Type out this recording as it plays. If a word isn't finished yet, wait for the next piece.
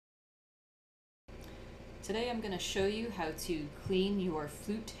Today I'm going to show you how to clean your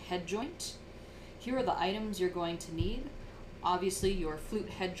flute head joint. Here are the items you're going to need. Obviously your flute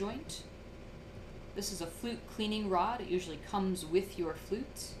head joint. This is a flute cleaning rod. It usually comes with your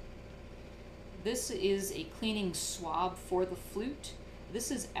flute. This is a cleaning swab for the flute. This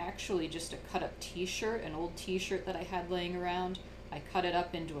is actually just a cut up t-shirt, an old t-shirt that I had laying around. I cut it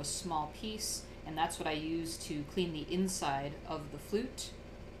up into a small piece, and that's what I use to clean the inside of the flute.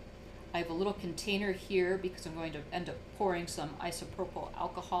 I have a little container here because I'm going to end up pouring some isopropyl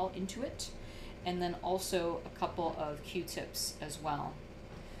alcohol into it, and then also a couple of Q-tips as well.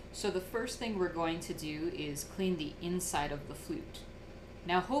 So the first thing we're going to do is clean the inside of the flute.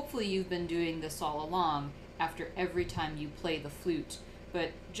 Now hopefully you've been doing this all along after every time you play the flute,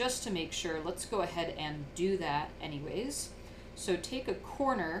 but just to make sure, let's go ahead and do that anyways. So take a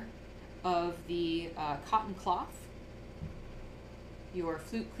corner of the cotton cloth, your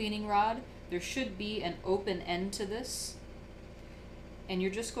flute cleaning rod. There should be an open end to this, and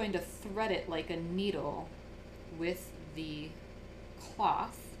you're just going to thread it like a needle with the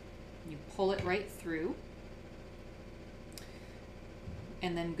cloth. You pull it right through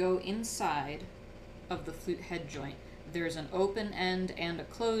and then go inside of the flute head joint. There's an open end and a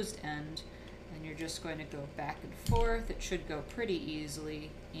closed end, and you're just going to go back and forth. It should go pretty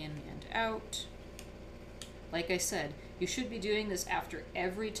easily in and out. Like I said, you should be doing this after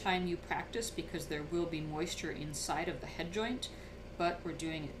every time you practice because there will be moisture inside of the head joint, but we're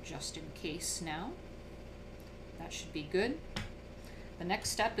doing it just in case now. That should be good. The next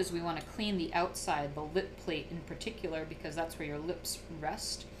step is we want to clean the outside, the lip plate in particular, because that's where your lips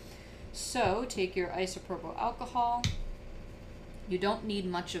rest. So take your isopropyl alcohol. You don't need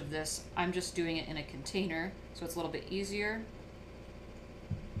much of this. I'm just doing it in a container, so it's a little bit easier.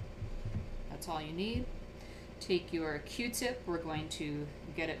 That's all you need. Take your Q-tip. We're going to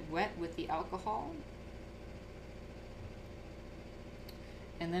get it wet with the alcohol.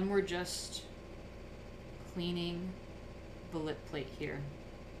 And then we're just cleaning the lip plate here.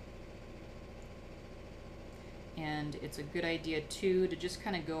 And it's a good idea too to just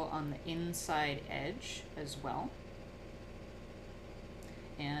kind of go on the inside edge as well.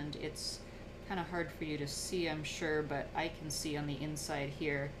 And it's kind of hard for you to see, I'm sure, but I can see on the inside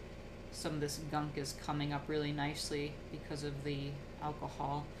here some of this gunk is coming up really nicely because of the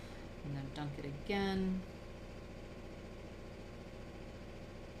alcohol. And then dunk it again.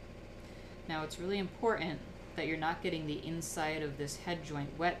 Now it's really important that you're not getting the inside of this head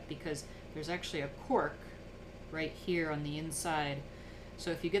joint wet because there's actually a cork right here on the inside.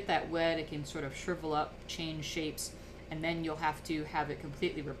 So if you get that wet, it can sort of shrivel up, change shapes, and then you'll have to have it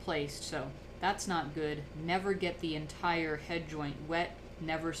completely replaced. So that's not good. Never get the entire head joint wet.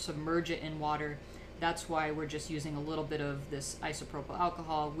 Never submerge it in water. That's why we're just using a little bit of this isopropyl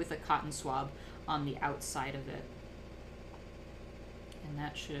alcohol with a cotton swab on the outside of it. And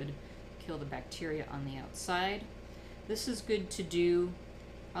that should kill the bacteria on the outside. This is good to do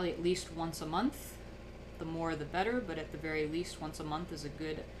probably at least once a month. The more the better, but at the very least once a month is a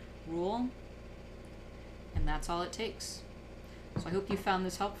good rule. And that's all it takes. So I hope you found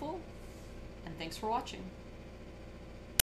this helpful, and thanks for watching.